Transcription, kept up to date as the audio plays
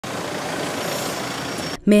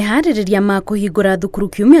Meharĩrĩria ma kũhingũra thukuru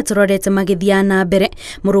kiumia tũrorete magĩthiĩ na mbere.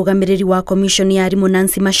 Mũrũgamĩrĩri wa komishoni ya Arimũ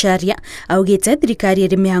Nancy Macharia augĩte thirikari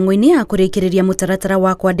ĩrĩ mĩhang'o-inĩ ya kũrĩkĩrĩria mũtaratara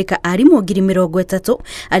wa kwandĩka arimũ 30,000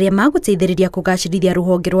 arĩa magũteithĩrĩria kũgacĩrithia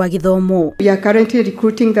rũhonge rwa gĩthomo. We are currently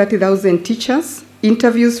recruiting 30,000 teachers.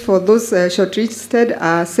 Interviews for those shortlisted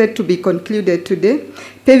are set to be concluded today,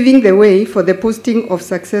 paving the way for the posting of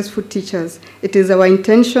successful teachers. It is our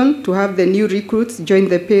intention to have the new recruits join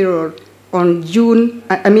the payroll on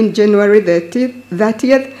January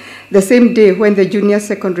 30th, the same day when the junior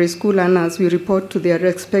secondary school learners will report to their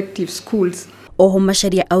respective schools. Oho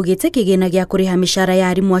Macharia augĩte kĩgĩna gĩa kũrĩha mĩcara ya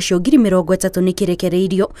arimũ acio 30,000 nĩ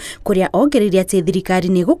kĩrekereirio, kũrĩa ongereire atĩ thirikari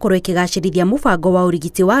nĩ ĩgũkorwo ĩkĩgacĩrithia mũbango wa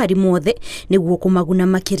ũrigiti wa arimũ othe nĩguo kũmaguna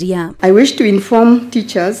makĩria. I wish to inform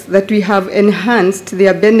teachers that we have enhanced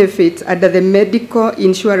their benefits under the medical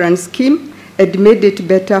insurance scheme and made it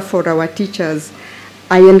better for our teachers.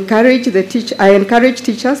 I encourage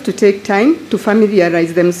teachers to take time to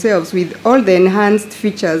familiarize themselves with all the enhanced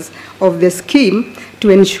features of the scheme to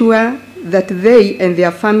ensure that they and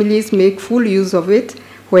their families make full use of it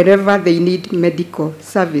wherever they need medical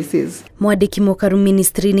services. Mwandĩki mũkaru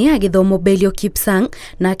ministry-inĩ ya gĩthomo Belio Kipsang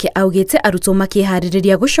nake augĩte arutwo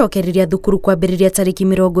makĩharĩrĩria gũcokereria thukuru kwambĩrĩria tarĩki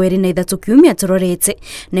 23 kiumia tũrorete,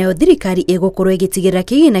 nayo thirikari ĩgũkorwo ĩgĩtigĩrĩra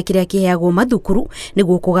kĩgĩna kĩrĩa kĩheagwo mathukuru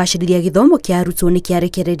nĩguo kũgacĩrithia gĩthomo kĩa arutwo nĩ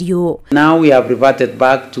kĩarekererio. Now we have reverted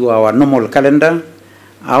back to our normal calendar.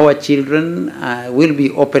 Our children will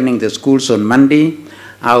be opening the schools on Monday.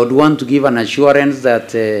 I would want to give an assurance that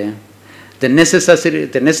the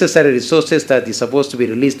necessary resources that is supposed to be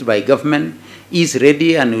released by government is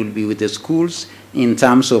ready and will be with the schools in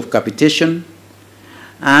terms of capitation.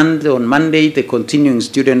 And on Monday, the continuing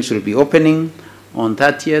students will be opening. On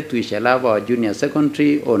 30th, we shall have our junior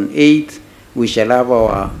secondary. On 8th, we shall have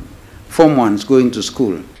our Form 1s going to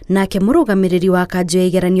school. Nake mũrũgamĩrĩri wa kanjũ ya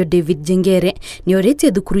igeranio David Jengere nĩ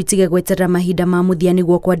orĩtie thukuru itige gweterera mahinda ma mũthia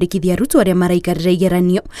nĩguo kwandĩkithia arutwo arĩa maraikarĩra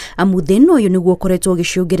igeranio, amu thĩna ũyũ nĩguo ũkoretwo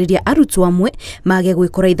ũgĩcũngĩrĩria arutwo amwe mage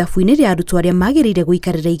gwĩkora ithabu-inĩ rĩa arutwo arĩa magĩrĩire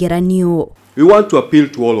gũikarĩra igeranio. We want to appeal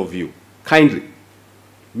to all of you, kindly,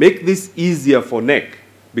 make this easier for NEC,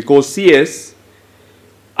 because CS,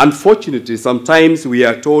 unfortunately, sometimes we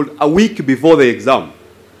are told a week before the exam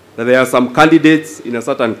that there are some candidates in a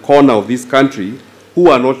certain corner of this country who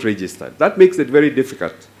are not registered. That makes it very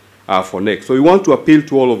difficult for NEC. So we want to appeal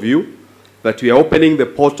to all of you that we are opening the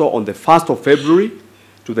portal on the 1st of February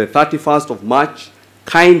to the 31st of March.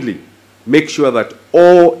 Kindly make sure that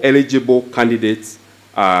all eligible candidates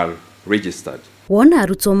are registered. Wona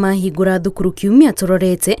arutwo mahingũra thukuru kiumia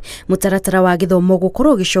tũrorete, mũtaratara wa gĩthomo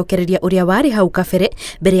gũkorwo ũgĩcokereria ũrĩa warĩ hau kabere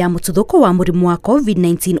mbere ya mũtuthũko wa mũrimũ wa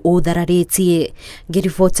COVID-19 ũthararĩtie.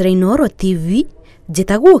 Ngĩribotera Inooro TV,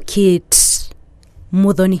 njĩtagwo Kate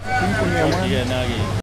Muthoni.